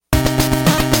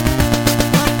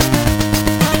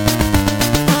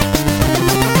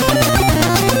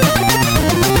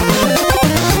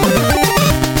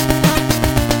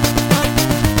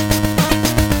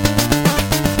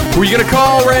you gonna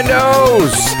call,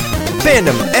 randos?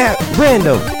 Fandom at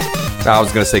random. I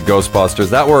was gonna say Ghostbusters.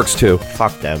 That works too.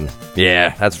 Fuck them.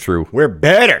 Yeah, that's true. We're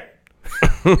better.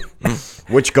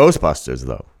 Which Ghostbusters,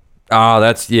 though?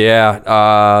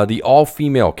 The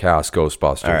all-female cast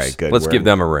Ghostbusters. All right, good. Let's give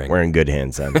them a ring. We're in good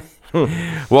hands then.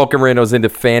 Welcome, randos, into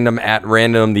Fandom at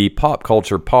Random, the pop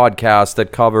culture podcast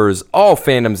that covers all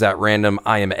fandoms at random.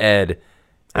 I am Ed.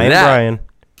 I am Brian.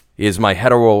 Is my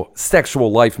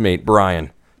heterosexual life mate,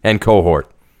 Brian, and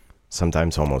cohort.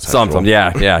 Sometimes homosexual. Sometimes,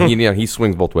 yeah. He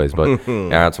swings both ways, but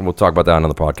so we'll talk about that on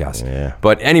the podcast. Yeah.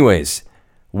 But anyways,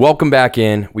 welcome back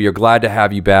in. We are glad to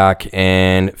have you back.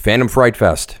 And Fandom Fright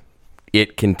Fest,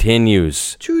 it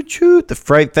continues. Choo choo, the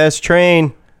Fright Fest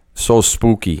train. So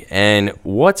spooky. And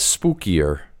what's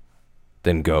spookier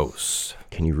than ghosts?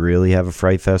 Can you really have a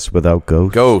Fright Fest without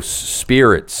ghosts? Ghosts,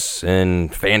 spirits,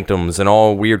 and phantoms, and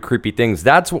all weird, creepy things.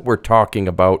 That's what we're talking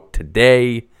about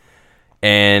today.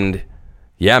 And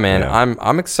yeah, man, yeah.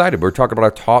 I'm excited. We're talking about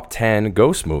our top 10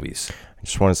 ghost movies. I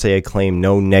just want to say I claim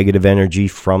no negative energy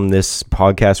from this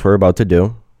podcast we're about to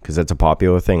do, because that's a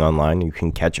popular thing online. You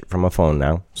can catch it from a phone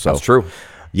now. So that's true.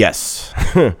 Yes.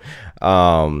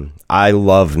 I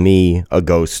love me a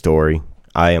ghost story.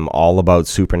 I am all about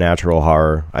supernatural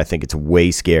horror. I think it's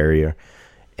way scarier.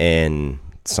 And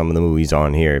some of the movies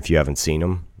on here, if you haven't seen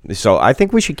them. So I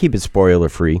think we should keep it spoiler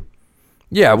free.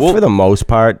 Yeah, well, for the most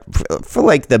part, for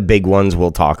like the big ones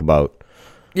we'll talk about.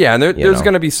 Yeah, and there's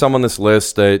going to be some on this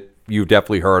list that you've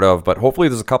definitely heard of, but hopefully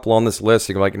there's a couple on this list.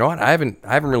 You're like, you know what? I haven't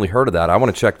really heard of that. I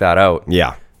want to check that out.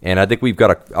 Yeah. And I think we've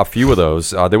got a few of those.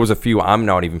 There was a few I'm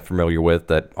not even familiar with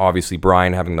that obviously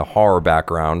Brian, having the horror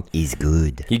background, he's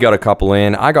good. He got a couple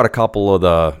in. I got a couple of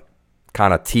the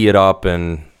kind of tee it up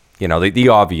and, the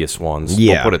obvious ones.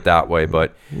 Yeah. We'll put it that way,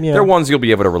 but they're ones you'll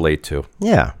be able to relate to.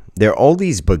 Yeah. They're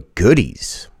oldies but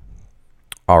goodies.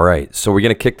 All right. So we're going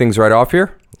to kick things right off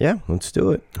here? Yeah, let's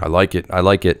do it. I like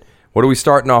it. What are we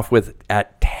starting off with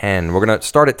at 10? We're going to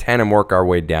start at 10 and work our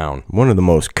way down. One of the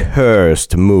most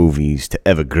cursed movies to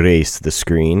ever grace the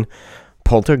screen,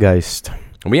 Poltergeist.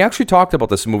 And we actually talked about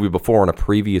this movie before on a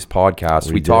previous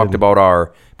podcast. We talked about I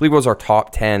believe it was our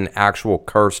top 10 actual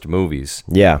cursed movies.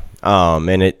 Yeah.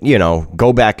 And it,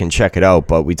 go back and check it out.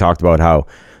 But we talked about how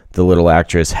the little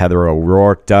actress Heather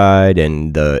O'Rourke died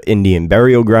and the Indian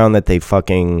burial ground that they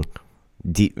fucking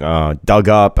dug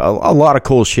up. A lot of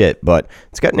cool shit, but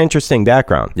it's got an interesting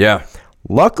background. Yeah.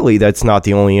 Luckily, that's not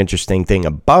the only interesting thing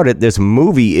about it. This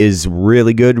movie is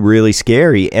really good, really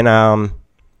scary, and I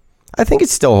think it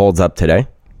still holds up today.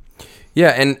 Yeah,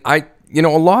 and I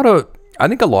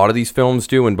think a lot of these films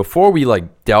do. And before we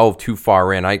delve too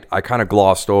far in, I kind of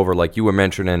glossed over, like you were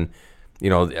mentioning,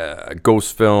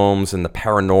 ghost films and the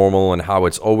paranormal and how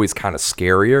it's always kind of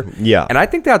scarier. Yeah. And I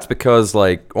think that's because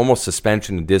almost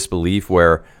suspension of disbelief,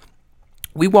 where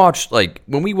we watch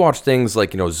when we watch things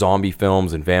like, zombie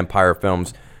films and vampire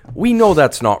films, we know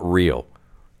that's not real.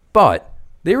 But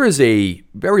there is a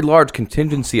very large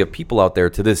contingency of people out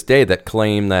there to this day that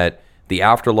claim that the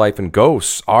afterlife and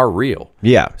ghosts are real.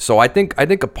 Yeah. So I think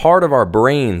a part of our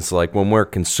brains, when we're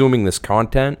consuming this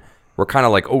content, we're kind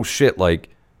of like, oh shit,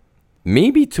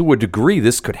 maybe to a degree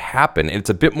this could happen. It's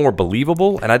a bit more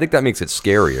believable, and I think that makes it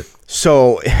scarier.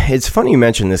 So it's funny you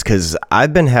mention this, because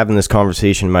I've been having this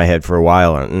conversation in my head for a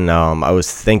while, and I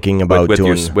was thinking about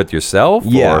with yourself?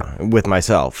 Yeah, or? With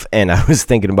myself. And I was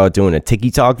thinking about doing a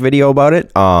TikTok video about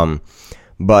it.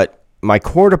 But my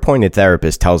court-appointed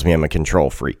therapist tells me I'm a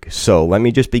control freak. So let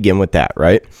me just begin with that,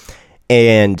 right?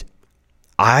 And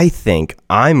I think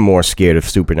I'm more scared of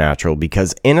supernatural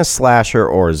because in a slasher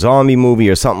or a zombie movie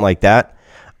or something like that,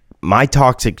 my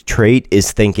toxic trait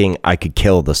is thinking I could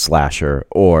kill the slasher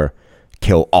or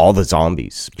kill all the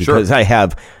zombies because I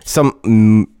have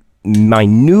some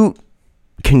minute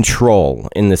control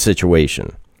in the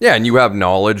situation. Yeah, and you have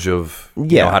knowledge of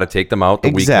how to take them out, the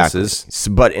weaknesses.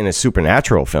 But in a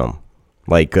supernatural film,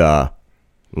 like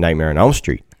Nightmare on Elm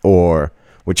Street,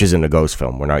 which isn't a ghost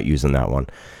film, we're not using that one.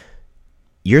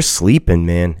 You're sleeping,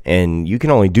 man, and you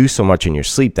can only do so much in your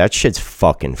sleep. That shit's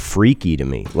fucking freaky to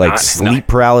me. Sleep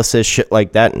paralysis, shit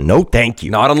like that. No, thank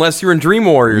you. Not unless you're in Dream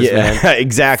Warriors, man.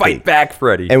 Exactly. Fight back,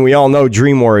 Freddy. And we all know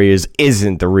Dream Warriors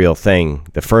isn't the real thing.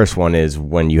 The first one is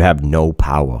when you have no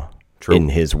power in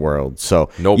his world.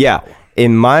 So, power.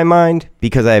 In my mind,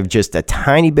 because I have just a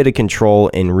tiny bit of control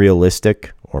in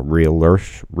realistic or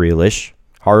realish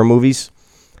horror movies,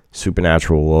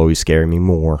 supernatural will always scare me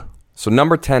more. So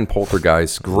number 10,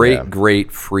 Poltergeist.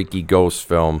 Great freaky ghost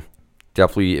film.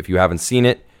 Definitely, if you haven't seen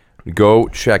it, go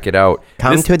check it out.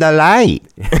 Come to the light.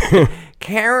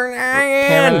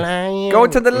 Caroline, go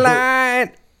to the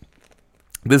light.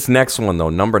 This next one,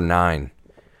 though, number 9.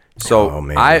 So Oh,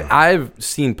 man. I've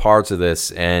seen parts of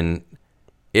this and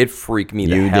it freaked me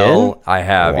the You hell. did? I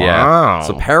have, Wow. yeah.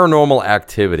 So Paranormal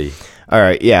Activity. All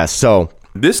right, yeah. So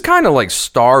This kind of like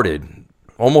started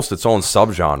almost its own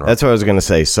subgenre. that's what I was gonna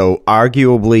say. So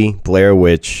arguably, Blair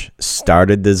Witch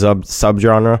started the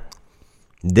subgenre.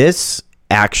 This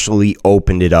actually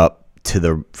opened it up to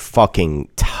the fucking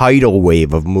tidal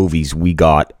wave of movies we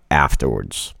got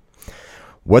afterwards.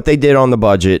 What they did on the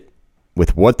budget,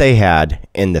 with what they had,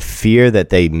 and the fear that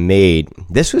they made.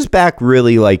 This was back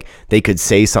really like they could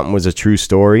say something was a true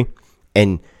story,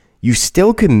 and you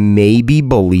still could maybe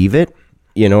believe it.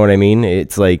 You know what I mean?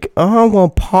 It's like, oh, well,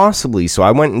 possibly. So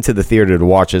I went into the theater to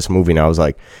watch this movie, and I was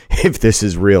like, if this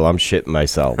is real, I'm shitting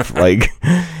myself. Like,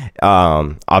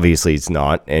 obviously it's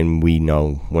not, and we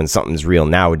know when something's real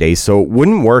nowadays, so it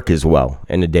wouldn't work as well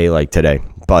in a day like today.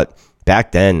 But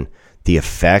back then, the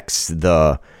effects,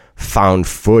 the found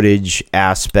footage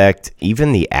aspect,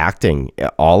 even the acting,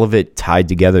 all of it tied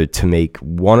together to make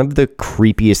one of the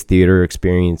creepiest theater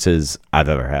experiences I've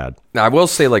ever had. Now, I will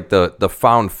say, like, the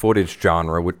found footage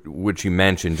genre, which you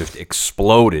mentioned, just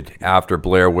exploded after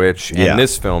Blair Witch and Yeah.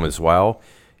 this film as well.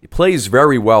 It plays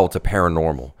very well to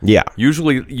paranormal. Yeah.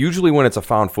 Usually when it's a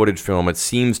found footage film, it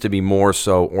seems to be more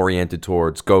so oriented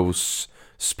towards ghosts,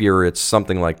 spirits,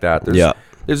 something like that.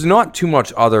 There's not too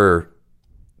much other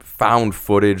found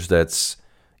footage that's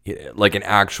like an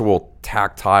actual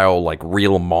tactile, like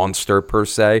real monster per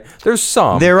se. There's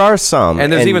some. There are some.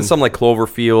 And there's even some like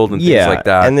Cloverfield and things like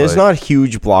that. And there's but- not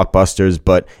huge blockbusters,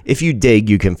 but if you dig,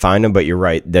 you can find them. But you're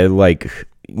right. They're like,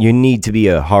 you need to be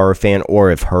a horror fan or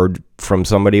have heard from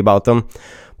somebody about them.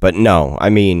 But no,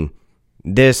 I mean,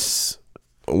 this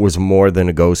was more than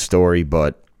a ghost story,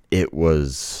 but it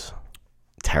was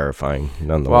terrifying Well,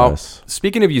 nonetheless.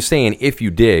 speaking of you saying if you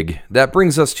dig, that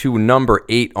brings us to number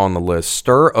 8 on the list,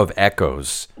 Stir of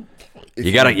Echoes.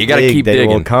 You gotta keep They will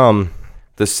digging. come.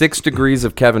 The 6 Degrees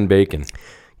of Kevin Bacon.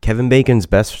 Kevin Bacon's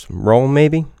best role,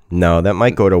 maybe? No, that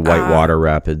might go to Whitewater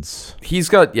Rapids. He's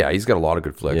got a lot of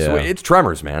good flicks. Yeah. It's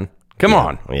Tremors, man. Come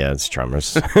on. Yeah, it's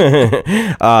Tremors.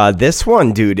 This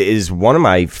one, dude, is one of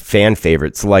my fan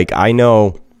favorites. Like, I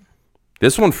know...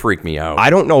 This one freaked me out.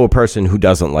 I don't know a person who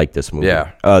doesn't like this movie.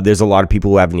 Yeah. There's a lot of people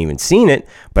who haven't even seen it,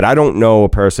 but I don't know a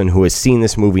person who has seen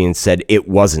this movie and said it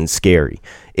wasn't scary.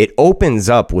 It opens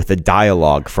up with a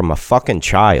dialogue from a fucking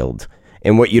child,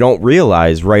 and what you don't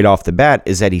realize right off the bat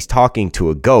is that he's talking to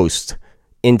a ghost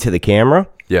into the camera,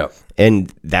 Yeah.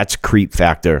 and that's creep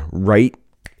factor right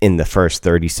in the first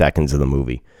 30 seconds of the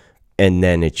movie. And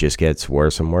then it just gets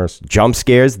worse and worse. Jump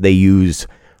scares, they use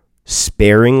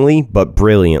sparingly but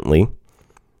brilliantly.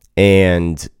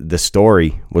 And the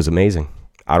story was amazing.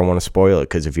 I don't want to spoil it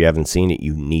because if you haven't seen it,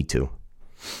 you need to.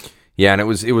 Yeah, and it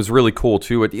was really cool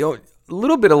too. A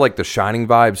little bit of like the Shining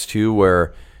vibes too,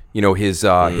 where his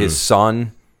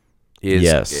son is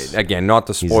Yes. again, not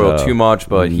to spoil too much,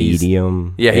 but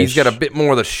medium. he's got a bit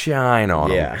more of the shine on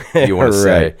him. Yeah, if you want to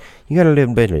say. You got a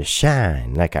little bit of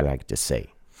shine, like I like to say.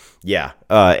 Yeah,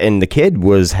 and the kid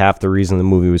was half the reason the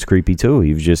movie was creepy too.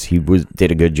 He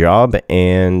did a good job,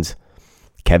 and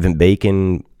Kevin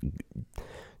Bacon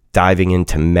diving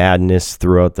into madness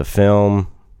throughout the film.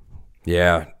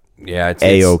 Yeah, it's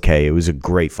A-okay. It was a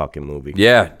great fucking movie.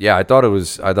 Yeah, I thought it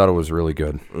was really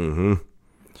good. Mm-hmm.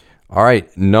 All right,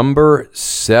 number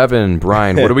 7,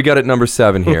 Brian. What do we got at number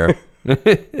 7 here?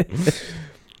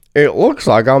 It looks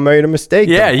like I made a mistake.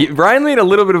 Yeah, Brian made a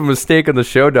little bit of a mistake on the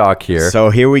show doc here. So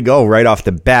here we go, right off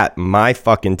the bat, my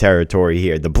fucking territory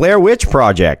here. The Blair Witch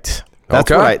Project.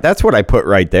 That's what I put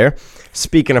right there.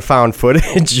 Speaking of found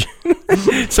footage.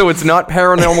 So it's not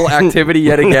Paranormal Activity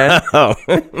yet again? Oh.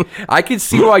 I could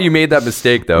see why you made that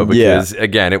mistake, though, because,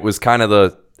 again, it was kind of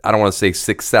the, I don't want to say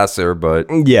successor, but...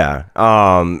 Yeah.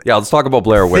 Yeah, let's talk about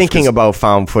Blair Witch. Thinking about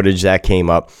found footage, that came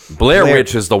up. Blair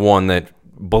Witch is the one that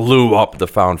blew up the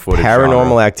found footage Paranormal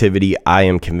genre. Activity, I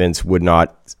am convinced, would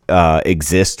not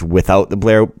exist without the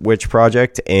Blair Witch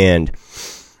Project. And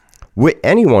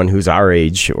anyone who's our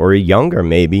age or younger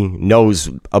maybe knows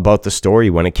about the story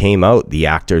when it came out. The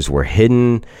actors were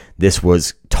hidden. This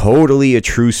was totally a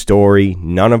true story.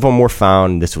 None of them were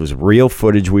found. This was real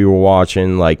footage we were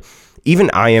watching. Like, even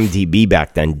IMDb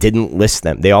back then didn't list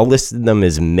them. They all listed them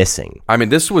as missing. I mean,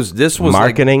 this was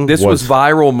marketing. Like, this was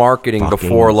viral marketing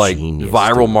before like genius,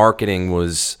 viral dude. marketing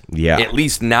was at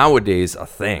least nowadays a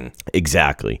thing.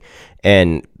 Exactly.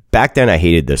 And back then I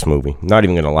hated this movie. Not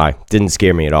even gonna lie. Didn't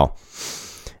scare me at all.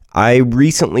 I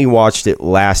recently watched it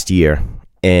last year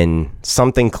and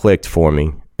something clicked for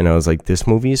me. And I was like, this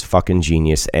movie is fucking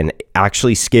genius, and it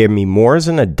actually scared me more as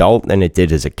an adult than it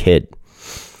did as a kid.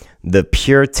 The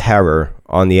pure terror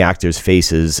on the actors'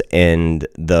 faces, and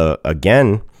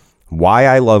why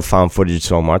I love found footage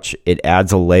so much, it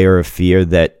adds a layer of fear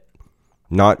that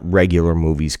not regular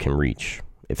movies can reach,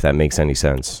 if that makes any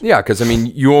sense. Yeah, because I mean,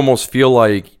 you almost feel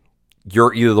like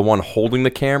you're either the one holding the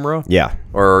camera, Yeah.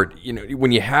 or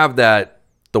when you have that,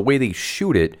 the way they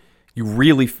shoot it,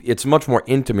 it's much more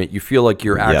intimate. You feel like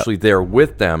you're actually there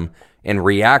with them and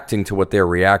reacting to what they're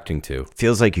reacting to.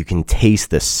 Feels like you can taste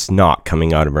the snot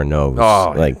coming out of her nose.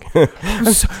 Oh, like I'm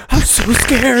so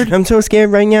scared. I'm so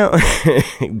scared right now.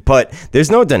 But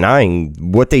there's no denying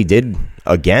what they did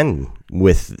again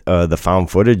with the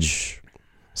found footage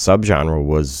subgenre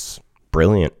was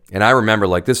brilliant. And I remember,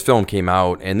 like, this film came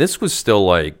out, and this was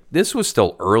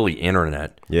still early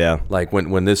internet. Yeah. Like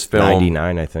when this film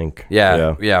 99, I think.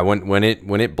 Yeah. When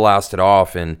it blasted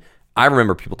off, and I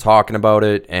remember people talking about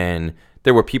it, and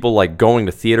there were people like going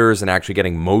to theaters and actually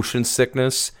getting motion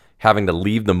sickness, having to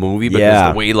leave the movie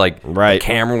because the way the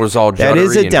camera was all juddery. That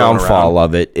is a and going downfall around.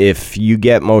 of it. If you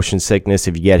get motion sickness,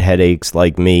 if you get headaches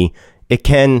like me, it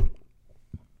can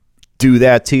do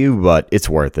that to you, but it's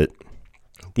worth it.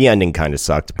 The ending kind of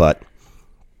sucked, but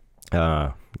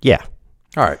yeah.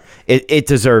 All right. It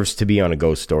deserves to be on a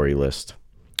ghost story list.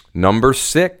 Number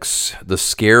 6, the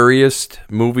scariest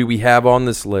movie we have on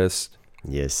this list,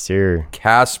 Yes, sir.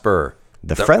 Casper.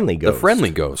 The Friendly Ghost. The Friendly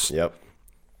Ghost. Yep.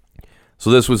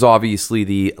 So this was obviously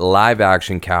the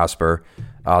live-action Casper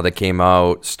that came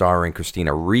out starring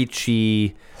Christina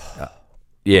Ricci.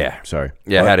 Yeah. Sorry.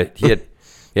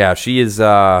 Yeah, she is...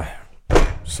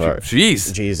 Sorry.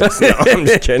 Jeez. Jesus. No, I'm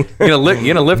just kidding. You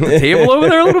gonna lift the table over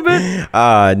there a little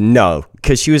bit? No,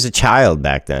 because she was a child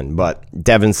back then. But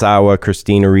Devon Sawa,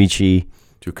 Christina Ricci.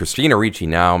 Dude, Christina Ricci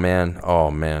now, man.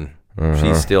 Oh, man.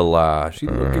 She's still, she's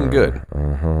looking good.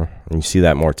 And you see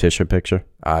that Morticia picture?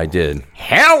 I did.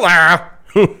 Hello.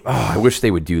 Oh, I wish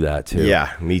they would do that, too.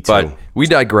 Yeah, me too. But we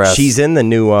digress. She's in the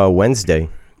new Wednesday.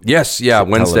 Yes, yeah,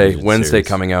 Wednesday series.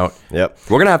 coming out. Yep.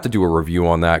 We're going to have to do a review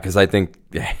on that because I think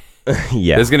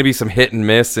Yeah. there's going to be some hit and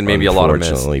miss and maybe a lot of miss.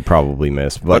 Unfortunately, probably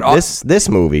miss. But this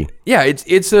movie. Yeah,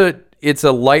 it's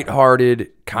a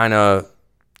lighthearted kind of,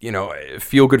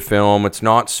 feel good film. It's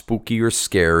not spooky or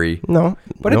scary. No.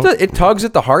 But no. it tugs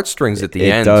at the heartstrings at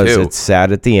the end, It does. too. It's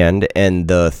sad at the end. And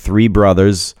the three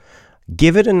brothers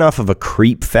give it enough of a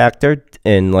creep factor.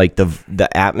 And like the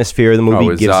atmosphere of the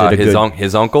movie gives it a good...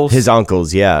 his uncles? His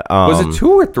uncles, yeah. Was it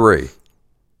 2 or 3?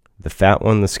 The fat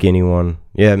one, the skinny one.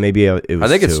 Yeah, maybe it was I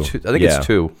think 2. it's 2. I think it's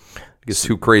 2. It's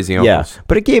 2 crazy Yeah, uncles.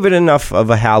 but it gave it enough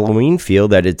of a Halloween feel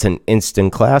that it's an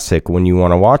instant classic when you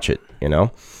want to watch it,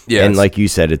 Yeah, and like you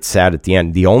said, it's sad at the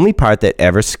end. The only part that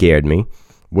ever scared me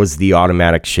was the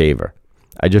automatic shaver.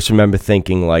 I just remember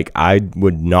thinking, like, I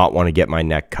would not want to get my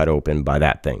neck cut open by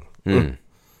that thing. The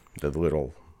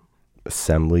little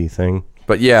assembly thing.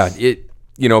 But yeah,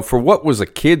 for what was a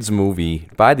kid's movie,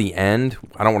 by the end,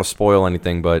 I don't want to spoil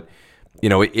anything, but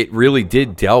it really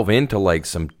did delve into like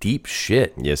some deep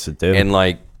shit. Yes, it did. And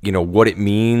like, what it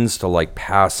means to like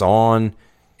pass on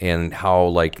and how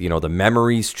like, the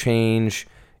memories change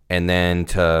and then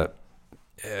to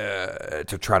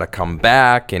try to come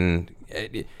back and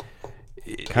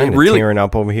kind of really tearing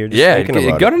up over here. Just yeah, thinking it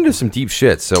about got into some deep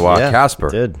shit. So Casper.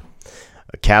 It did.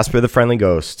 Casper the Friendly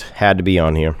Ghost had to be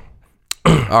on here.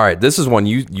 All right, this is one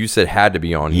you said had to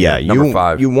be on here. Yeah, number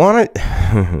 5. You want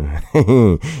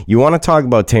to you want to talk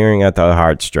about tearing at the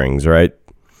heartstrings, right?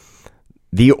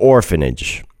 The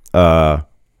Orphanage.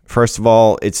 First of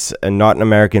all, it's not an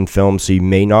American film, so you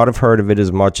may not have heard of it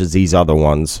as much as these other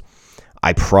ones.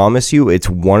 I promise you, it's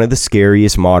one of the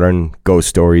scariest modern ghost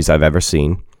stories I've ever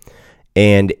seen.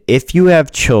 And if you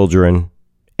have children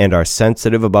and are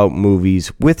sensitive about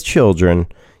movies with children,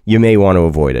 you may want to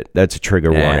avoid it. That's a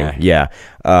trigger warning. Yeah.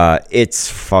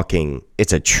 It's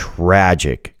a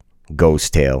tragic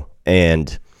ghost tale.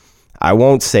 And I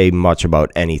won't say much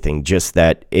about anything, just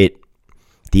that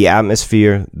the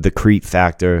atmosphere, the creep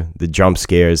factor, the jump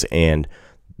scares, and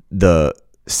the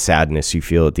sadness you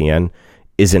feel at the end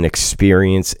is an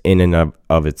experience in and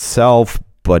of itself,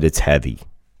 but it's heavy.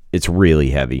 It's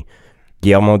really heavy.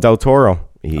 Guillermo del Toro.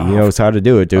 He knows how to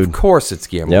do it, dude. Of course it's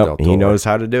Guillermo del Toro. He knows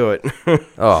how to do it.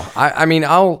 I mean,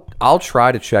 I'll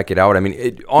try to check it out. I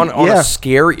mean, on a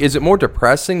scary, is it more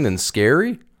depressing than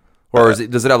scary? Or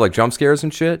does it have like jump scares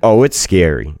and shit? Oh, it's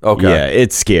scary. Okay. Yeah,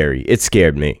 it's scary. It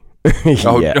scared me.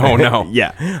 Oh no.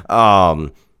 Yeah.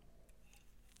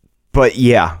 But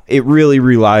yeah, it really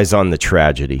relies on the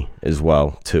tragedy as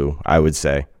well, too, I would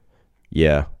say.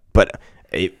 Yeah. But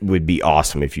it would be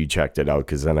awesome if you checked it out,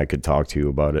 because then I could talk to you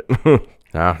about it.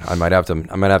 I might have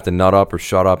to nut up or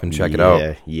shut up and check it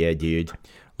out. Yeah, dude.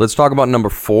 Let's talk about number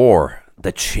 4,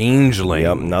 The Changeling.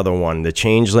 Yep, another one. The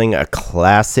Changeling, a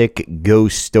classic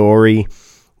ghost story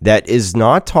that is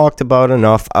not talked about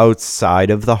enough outside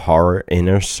of the horror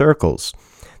inner circles.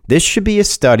 This should be a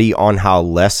study on how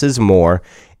less is more,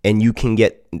 and you can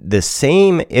get the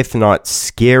same, if not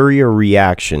scarier,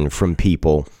 reaction from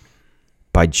people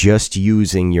by just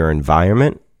using your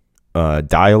environment,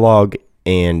 dialogue,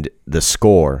 and the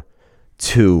score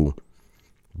to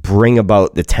bring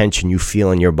about the tension you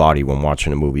feel in your body when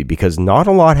watching a movie, because not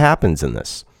a lot happens in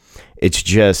this. It's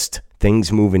just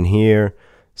things moving here,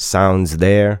 sounds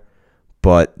there,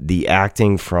 but the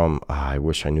acting from, I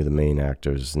wish I knew the main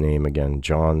actor's name again,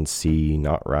 John C.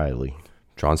 Reilly.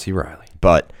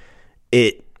 But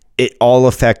it all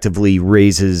effectively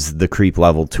raises the creep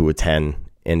level to a 10,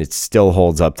 and it still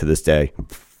holds up to this day.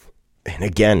 And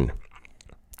again,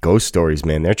 ghost stories,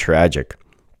 man, they're tragic.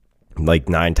 Like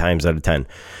 9 times out of 10.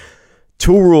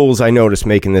 2 rules I noticed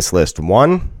making this list.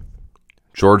 1,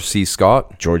 George C.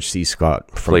 Scott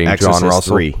from playing Exorcist John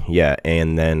Russell. 3. Yeah,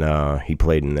 and then he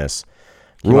played in this.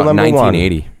 Came Rule out in number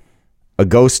 1980. 1. A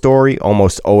ghost story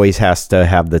almost always has to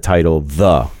have the title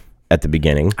 "the" at the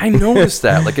beginning. I noticed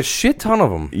that. Like a shit ton of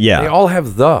them. Yeah. They all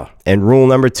have the. And rule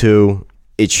number 2,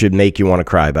 it should make you want to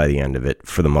cry by the end of it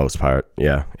for the most part.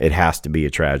 Yeah, it has to be a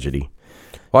tragedy.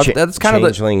 Well, that's kind of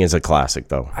Changeling is a classic,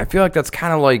 though. I feel like that's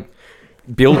kind of like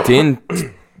built in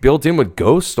with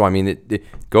ghosts. So I mean,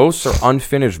 ghosts are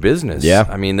unfinished business. Yeah.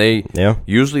 I mean, they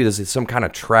usually there's some kind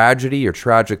of tragedy or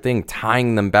tragic thing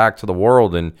tying them back to the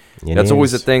world, and that's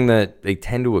always a thing that they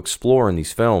tend to explore in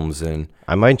these films. And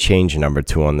I might change number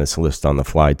 2 on this list on the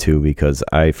fly too, because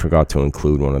I forgot to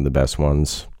include one of the best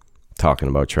ones talking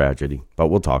about tragedy. But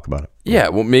we'll talk about it. yeah,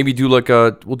 we'll maybe do like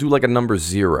a number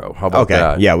 0. How about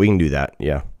that? Yeah, we can do that.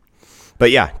 Yeah. But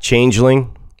yeah,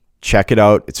 Changeling, check it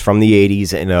out. It's from the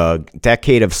 80s. In a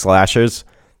decade of slashers,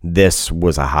 this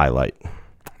was a highlight.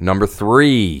 Number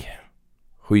 3.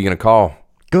 Who are you going to call?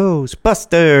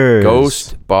 Ghostbusters.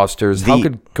 Ghostbusters. How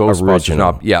could Ghostbusters original.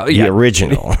 not? Yeah. The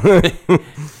original.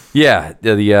 Yeah.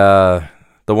 The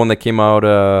one that came out,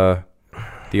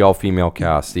 the all-female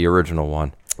cast, the original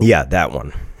one. Yeah, that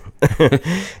one.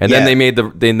 And then they made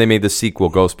the sequel,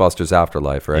 Ghostbusters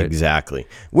Afterlife, right? Exactly.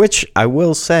 Which I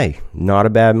will say, not a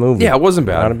bad movie. Yeah, it wasn't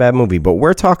bad. Not a bad movie. But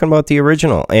we're talking about the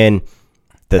original. And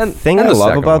the thing I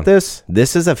love about this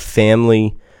is a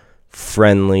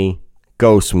family-friendly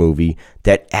ghost movie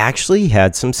that actually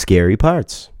had some scary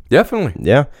parts. Definitely.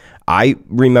 Yeah. I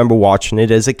remember watching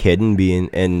it as a kid and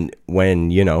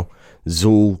when,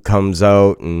 Zool comes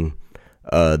out and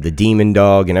the demon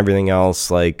dog and everything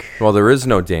else, like... Well, there is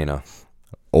no Dana.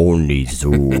 Only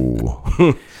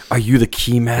Zool. Are you the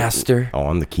Keymaster? Oh,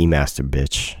 I'm the Keymaster,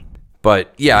 bitch.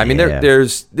 But, yeah, I mean,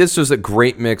 this was a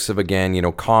great mix of, again,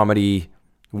 comedy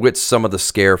with some of the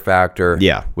scare factor.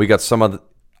 Yeah. We got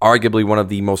arguably one of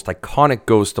the most iconic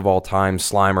ghosts of all time,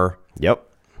 Slimer. Yep.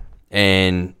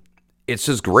 And it's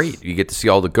just great. You get to see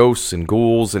all the ghosts and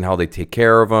ghouls and how they take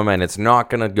care of them, and it's not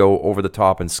going to go over the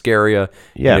top and scare you.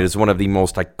 Yeah. And it is one of the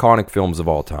most iconic films of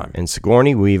all time. And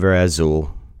Sigourney Weaver as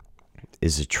Zool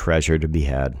is a treasure to be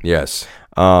had. Yes.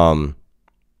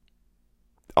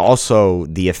 Also,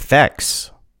 the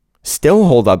effects still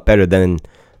hold up better than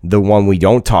the one we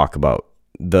don't talk about.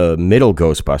 The middle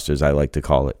Ghostbusters, I like to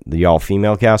call it. The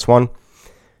all-female cast one.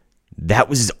 That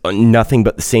was nothing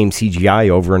but the same CGI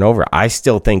over and over. I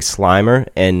still think Slimer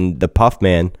and the Puff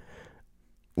Man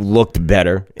looked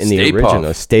better in the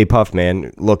original. Stay Puff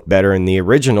Man looked better in the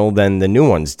original than the new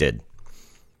ones did.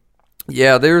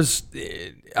 Yeah,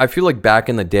 I feel like back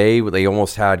in the day, they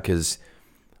almost had, because,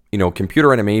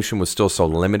 computer animation was still so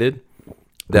limited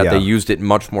that they used it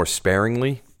much more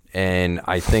sparingly. And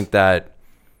I think that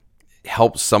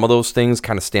helps some of those things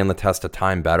kind of stand the test of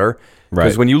time better. Right.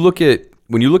 Because when you look at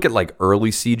like early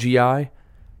CGI,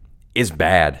 is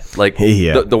bad. Like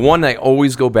the one I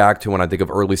always go back to when I think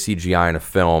of early CGI in a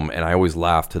film, and I always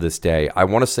laugh to this day. I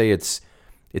want to say it's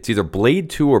either Blade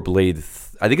 2 or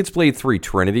I think it's Blade 3,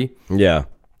 Trinity. Yeah.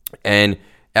 And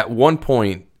at one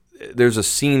point, there's a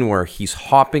scene where he's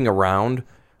hopping around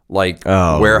like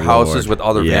warehouses with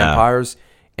other vampires,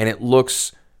 and it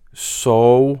looks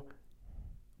so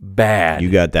bad.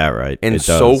 You got that right. And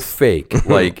so fake.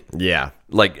 Like, yeah.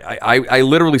 Like, I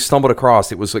literally stumbled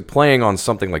across, it was like playing on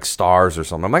something like Stars or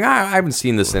something. I'm like, I haven't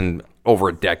seen this in over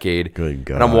a decade. Good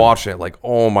God. And I'm watching it like,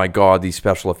 oh my God, these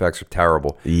special effects are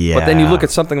terrible. Yeah. But then you look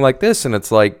at something like this and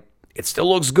it's like, it still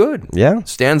looks good. Yeah.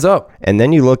 Stands up. And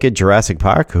then you look at Jurassic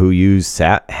Park, who used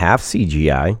half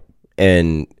CGI,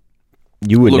 and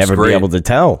you would Looks never great. be able to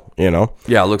tell, you know?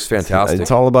 Yeah, it looks fantastic.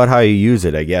 It's all about how you use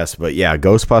it, I guess. But yeah,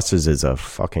 Ghostbusters is a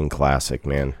fucking classic,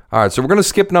 man. All right, so we're gonna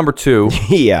skip number 2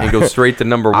 Yeah. and go straight to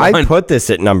number 1. I put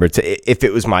this at number 2. If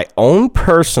it was my own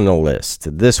personal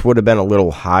list, this would have been a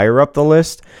little higher up the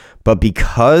list. But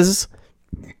because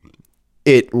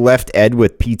it left Ed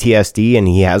with PTSD and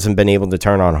he hasn't been able to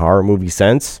turn on horror movies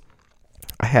since,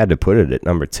 I had to put it at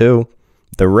number 2.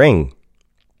 The Ring.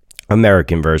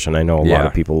 American version. I know a lot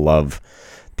of people love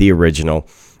the original.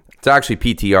 It's actually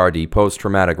PTRD,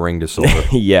 post-traumatic ring disorder.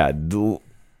 Yeah.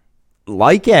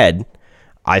 Like Ed,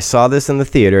 I saw this in the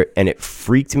theater and it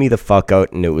freaked me the fuck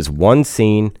out. And it was one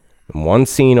scene and one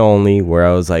scene only where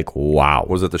I was like, wow.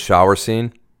 Was it the shower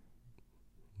scene?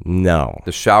 No.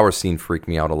 The shower scene freaked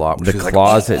me out a lot. The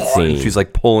closet scene. She's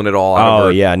like pulling it all out of Oh,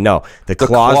 her. yeah. No. The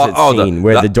closet scene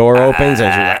where the door opens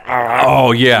and she's like,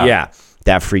 Oh, yeah. yeah.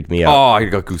 That freaked me out. Oh, I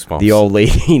got goosebumps. The old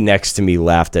lady next to me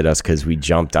laughed at us because we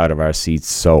jumped out of our seats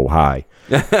so high.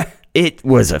 It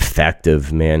was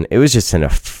effective, man. It was just an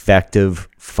effective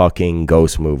fucking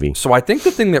ghost movie. So I think the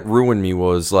thing that ruined me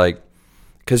was like,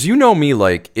 because you know me,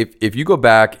 like, if you go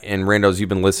back, and Randos, you've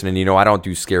been listening, you know I don't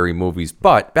do scary movies,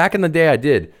 but back in the day I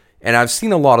did, and I've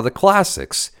seen a lot of the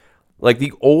classics, like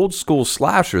the old school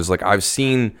slashers. Like I've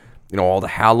seen, you know, all the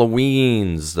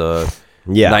Halloweens, the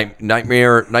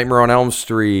Nightmare on Elm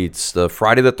Streets, the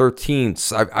Friday the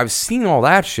 13th. I've seen all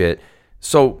that shit.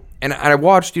 So, and I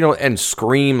watched, you know, and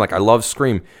Scream, like I love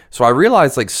Scream. So I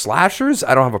realized like slashers,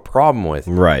 I don't have a problem with.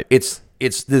 Right. It's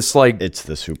this like It's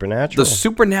the supernatural. the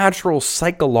supernatural,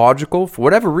 psychological. For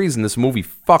whatever reason, this movie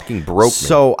fucking broke me.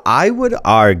 So I would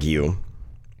argue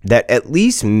that at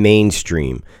least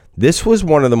mainstream, this was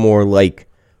one of the more like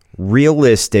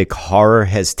realistic horror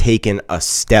has taken a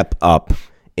step up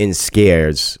in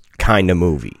scares kind of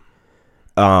movie.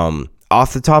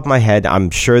 Off the top of my head,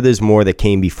 I'm sure there's more that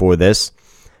came before this,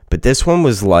 but this one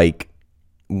was like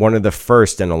one of the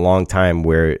first in a long time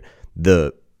where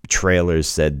the trailers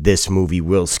said this movie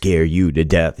will scare you to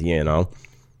death, you know?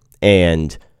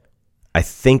 And I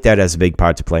think that has a big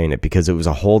part to play in it because it was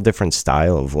a whole different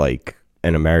style of like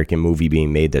an American movie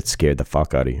being made that scared the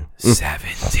fuck out of you. 7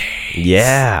 days.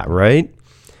 Yeah, right?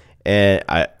 And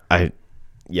I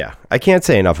can't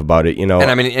say enough about it, you know. And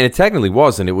I mean, and it technically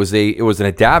wasn't. It was an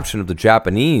adaptation of the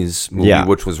Japanese movie,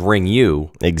 which was Ring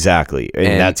You. Exactly.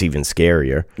 And that's even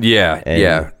scarier. Yeah,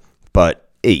 yeah. But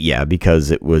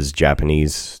because it was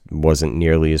Japanese, wasn't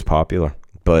nearly as popular.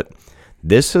 But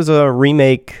this is a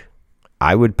remake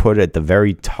I would put at the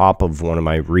very top of one of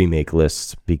my remake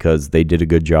lists because they did a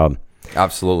good job.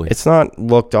 Absolutely. It's not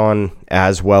looked on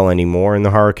as well anymore in the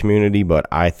horror community, but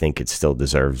I think it still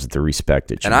deserves the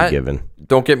respect it should be given.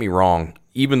 Don't get me wrong.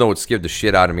 Even though it scared the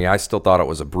shit out of me, I still thought it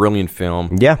was a brilliant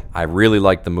film. Yeah. I really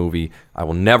liked the movie. I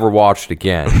will never watch it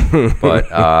again. But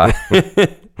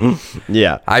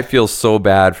yeah. I feel so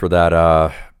bad for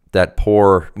that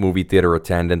poor movie theater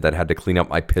attendant that had to clean up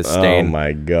my piss stain. Oh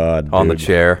my God, on the dude.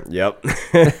 chair. Yep.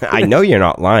 I know you're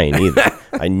not lying either.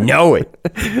 I know it.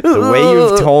 The way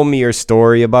you've told me your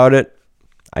story about it,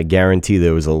 I guarantee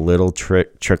there was a little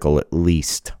trickle at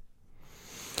least.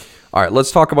 All right,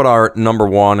 let's talk about our number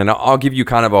 1, and I'll give you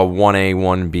kind of a 1A,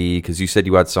 1B, because you said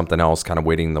you had something else kind of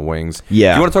waiting in the wings.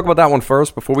 Yeah. Do you want to talk about that one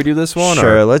first before we do this one?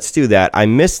 Sure, or? let's do that. I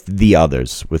missed The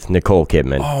Others with Nicole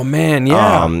Kidman. Oh, man,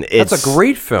 yeah. That's a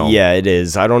great film. Yeah, it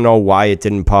is. I don't know why it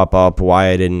didn't pop up, why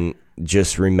I didn't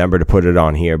just remember to put it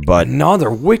on here, but another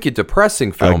wicked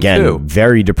depressing film, again, too.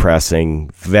 very depressing,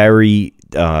 very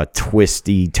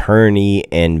twisty, turny,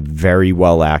 and very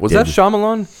well acted. Was that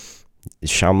Shyamalan?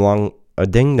 Shyamalan? A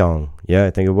ding dong. Yeah,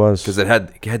 I think it was. Because it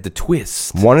had the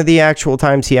twist. One of the actual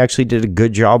times he actually did a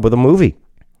good job with a movie.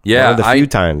 Yeah, one of the few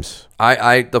times.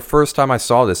 I the first time I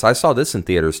saw this in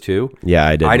theaters too. Yeah,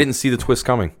 I did. I didn't see the twist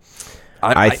coming.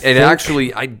 I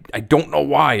don't know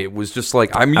why. It was just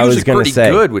like, I'm usually pretty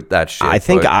good with that shit. I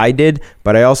think I did,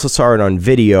 but I also saw it on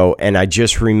video, and I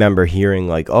just remember hearing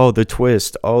like, oh, the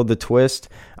twist.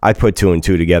 I put 2 and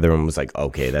 2 together and was like,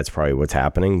 okay, that's probably what's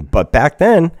happening. But back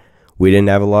then, we didn't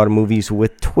have a lot of movies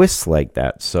with twists like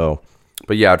that, so.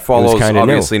 But yeah, it follows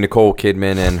obviously new. Nicole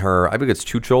Kidman and her, I think it's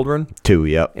 2 children. 2,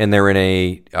 yep. And they're in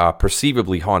a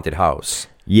perceivably haunted house.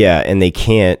 Yeah, and they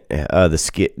can't,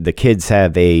 the kids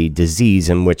have a disease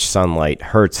in which sunlight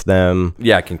hurts them.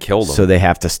 Yeah, it can kill them. So they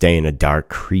have to stay in a dark,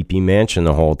 creepy mansion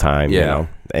the whole time, you know?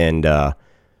 And, I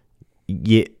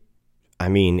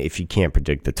mean, if you can't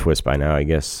predict the twist by now, I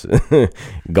guess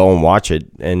go and watch it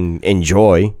and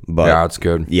enjoy. But yeah, it's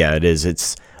good. Yeah, it is.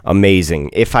 It's amazing.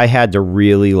 If I had to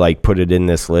really like put it in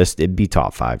this list, it'd be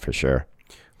top 5 for sure.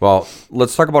 Well,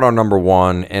 let's talk about our number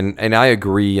one, and I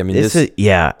agree. I mean,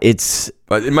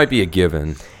 But it might be a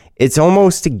given. it's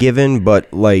almost a given,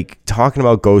 but like talking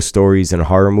about ghost stories and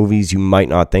horror movies, you might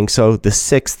not think so. The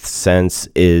Sixth Sense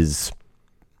is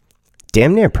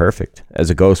damn near perfect as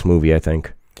a ghost movie, I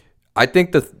think. I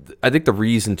think the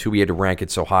reason too we had to rank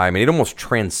it so high. I mean, it almost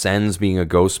transcends being a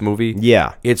ghost movie.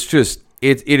 Yeah. It's just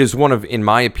it is one of, in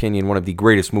my opinion, one of the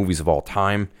greatest movies of all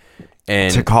time.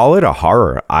 And To call it a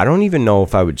horror, I don't even know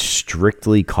if I would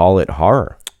strictly call it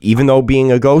horror, even though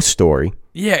being a ghost story.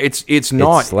 yeah, it's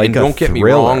not. It's like and a don't get me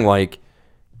thriller. wrong, like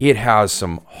it has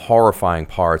some horrifying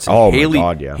parts. And Oh, my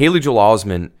God, yeah. Haley Joel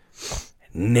Osment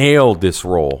nailed this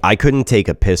role. I couldn't take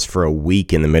a piss for a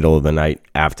week in the middle of the night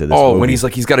after this movie. When he's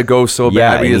like, he's got to go so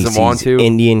bad, but he and doesn't want sees to.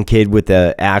 Indian kid with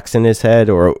the axe in his head,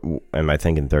 or am I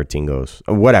thinking 13 Ghosts?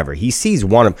 Or whatever. He sees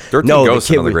one of 13 no, Ghosts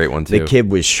the is kid another was, great one, too. The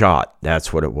kid was shot.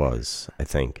 That's what it was, I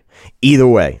think. Either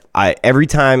way, every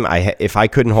time if I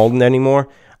couldn't hold it anymore,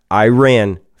 I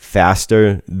ran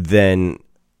faster than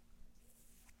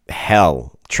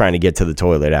hell trying to get to the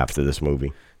toilet after this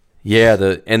movie. Yeah,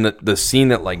 the scene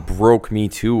that like broke me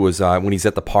too was when he's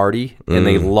at the party and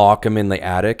they lock him in the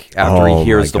attic after he Oh,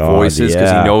 hears my the God, voices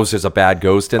because yeah. he knows there's a bad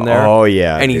ghost in there. Oh,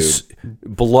 yeah, and he's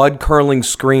blood curdling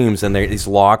screams and he's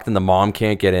locked and the mom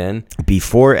can't get in.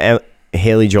 Before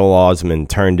Haley Joel Osment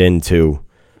turned into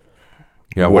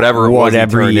Whatever it was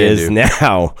whatever he he is into.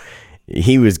 now,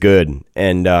 he was good.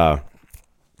 And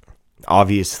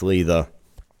obviously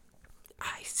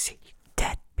I see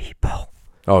dead people.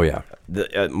 Oh yeah,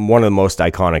 One of the most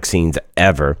iconic scenes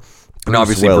ever. and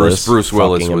obviously Bruce Willis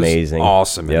was fucking amazing.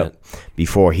 awesome in it.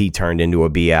 Before he turned into a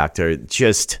B actor,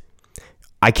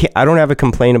 I don't have a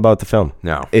complaint about the film.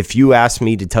 No. If you asked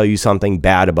me to tell you something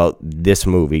bad about this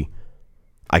movie,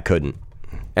 I couldn't.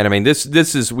 And I mean, this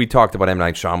is, we talked about M.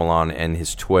 Night Shyamalan and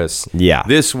his twists. Yeah.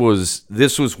 This was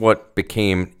what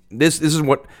became this is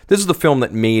the film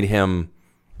that made him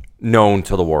known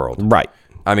to the world. Right.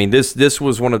 I mean, this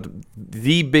was one of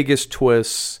the biggest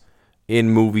twists in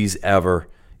movies ever.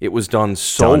 It was done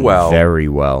so Done well, very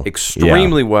well,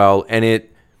 extremely well, and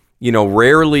it,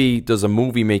 rarely does a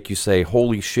movie make you say,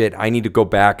 "Holy shit, I need to go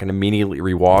back and immediately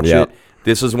rewatch Yep. it."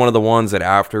 This is one of the ones that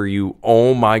after you,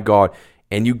 oh my God,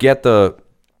 and you get the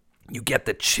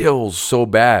chills so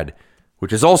bad,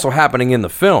 which is also happening in the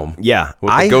film. Yeah, with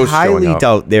the I ghost showing highly up.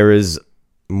 doubt there is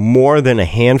more than a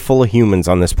handful of humans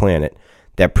on this planet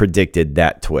that predicted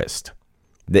that twist.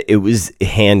 That it was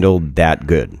handled that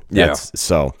good. Yeah.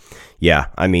 So, yeah,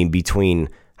 I mean, between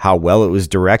how well it was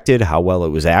directed, how well it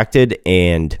was acted,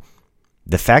 and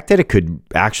the fact that it could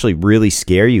actually really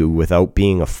scare you without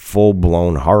being a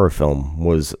full-blown horror film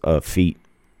was a feat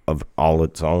of all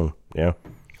its own. Yeah.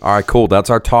 All right, cool. That's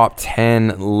our top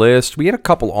 10 list. We had a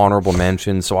couple honorable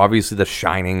mentions. So obviously, The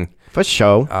Shining For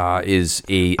sure. is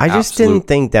a. I just absolute- didn't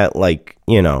think that,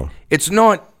 It's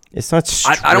not. it's not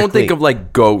I don't think of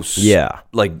like ghosts. Yeah.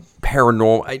 Like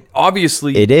paranormal.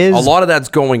 Obviously, It is. a lot of that's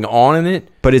going on in it.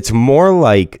 but it's more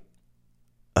like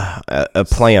a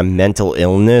play on mental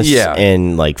illness Yeah.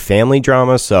 and like family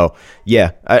drama. So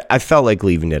yeah, I felt like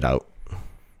leaving it out.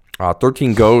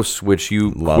 13 Ghosts, which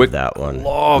you Love that one.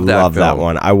 Love that that film.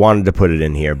 one. I wanted to put it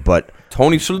in here, but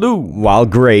Tony Shalhoub. while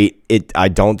great, I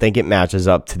don't think it matches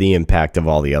up to the impact of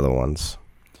all the other ones.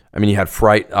 I mean, you had The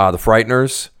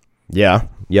Frighteners. Yeah.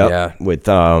 Yep. Yeah. With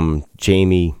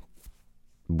Jamie,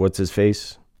 what's his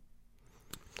face?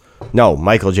 No,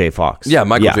 Michael J. Fox. Yeah,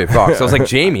 Michael J. Fox. I was like,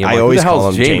 Jamie. I'm I like, always who the call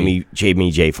hell's him Jamie?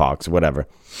 Jamie J. Fox, whatever.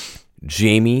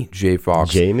 Jamie J. Fox.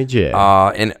 Jamie J.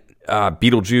 And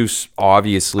Beetlejuice,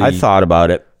 obviously. I thought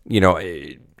about it.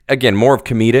 Again, more of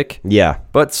comedic, Yeah.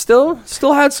 but still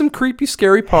had some creepy,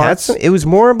 scary parts. It was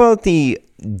more about the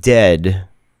dead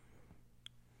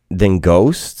than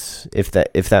ghosts, if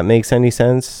that makes any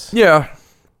sense. Yeah.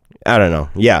 I don't know.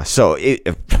 Yeah, so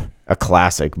a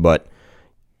classic, but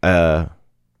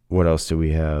what else do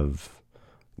we have?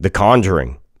 The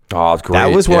Conjuring. Oh, it's great.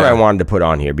 That was what yeah. I wanted to put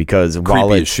on here because while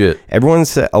Creepy as shit.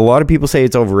 a lot of people say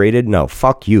it's overrated. No,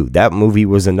 fuck you. That movie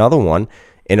was another one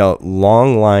in a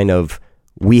long line of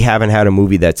we haven't had a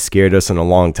movie that scared us in a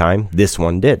long time. This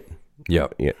one did.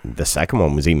 Yep. Yeah, the second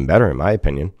one was even better in my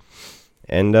opinion.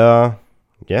 And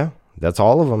yeah, that's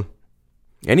all of them.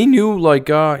 Any new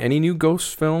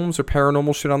ghost films or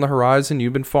paranormal shit on the horizon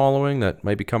you've been following that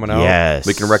might be coming out? Yes.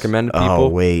 We can recommend to people. Oh,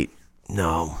 wait.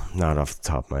 No, not off the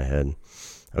top of my head.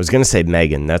 I was going to say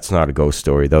Megan. That's not a ghost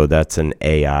story, though. That's an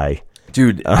AI.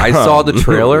 Dude, I saw the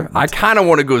trailer. I kind of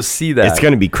want to go see that. It's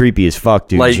going to be creepy as fuck,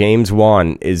 dude. Like- James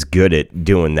Wan is good at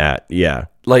doing that. Yeah.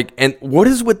 and what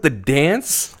is with the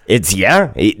dance? It's,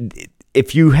 yeah.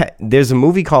 if you there's a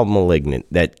movie called Malignant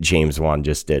that James Wan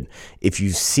just did. If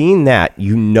you've seen that,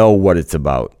 you know what it's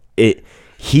about.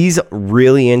 He's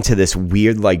really into this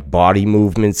weird like body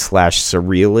movement /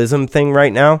 surrealism thing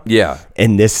right now. Yeah.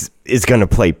 And this is going to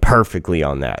play perfectly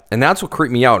on that. And that's what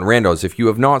creeped me out in Randos. If you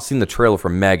have not seen the trailer for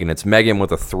Megan, it's Megan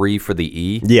with a 3 for the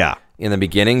E. Yeah. In the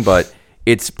beginning, but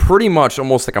it's pretty much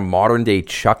almost like a modern day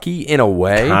Chucky in a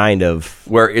way. Kind of.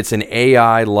 Where it's an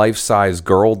AI life-size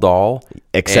girl doll.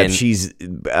 Except she's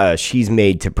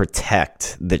made to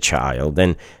protect the child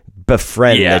and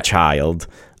befriend the child.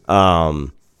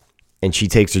 And she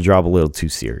takes her job a little too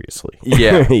seriously.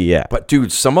 Yeah. Yeah. But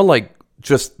dude, some of like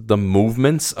just the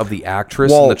movements of the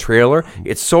actress in the trailer,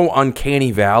 it's so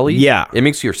uncanny valley. Yeah. It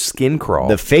makes your skin crawl.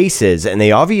 The faces, and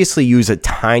they obviously use a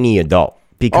tiny adult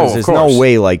because there's no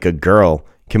way like a girl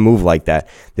can move like that.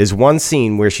 There's one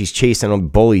scene where she's chasing a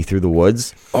bully through the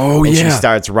woods. Oh, and yeah. she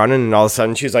starts running, and all of a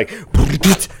sudden she's like...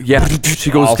 Yeah, she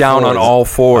goes down on all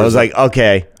fours. I was like,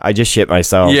 okay, I just shit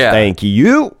myself. Yeah. Thank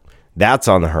you. That's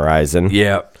on the horizon.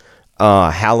 Yeah.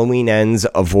 Halloween Ends,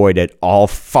 avoid at all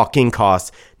fucking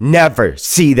costs. Never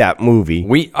see that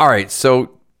movie. All right,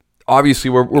 so obviously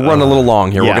we're running a little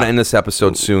long here. We're going to end this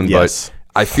episode soon, Yes. but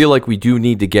I feel like we do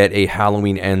need to get a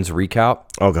Halloween Ends recap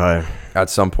Okay. at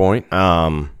some point.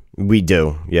 We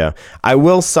do, yeah. I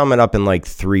will sum it up in like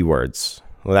 3 words.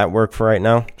 Will that work for right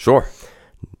now? Sure.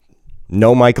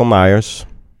 No Michael Myers,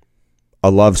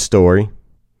 a love story,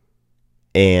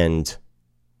 and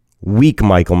weak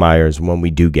Michael Myers when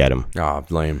we do get him. Ah,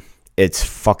 lame. It's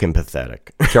fucking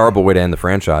pathetic. Terrible way to end the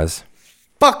franchise.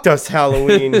 Fucked us,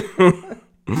 Halloween.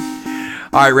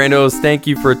 All right, randos, thank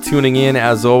you for tuning in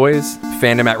as always.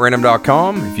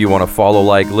 Fandom@random.com. If you want to follow,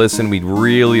 like, listen, we'd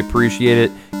really appreciate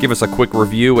it. Give us a quick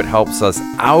review. It helps us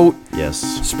out. Yes.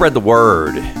 Spread the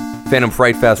word. Phantom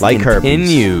Fright Fest like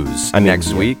continues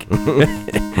next week.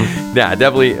 Yeah,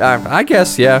 definitely. I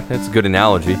guess, yeah, it's a good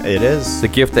analogy. It is. The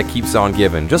gift that keeps on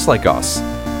giving, just like us.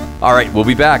 All right, we'll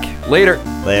be back later.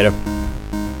 Later.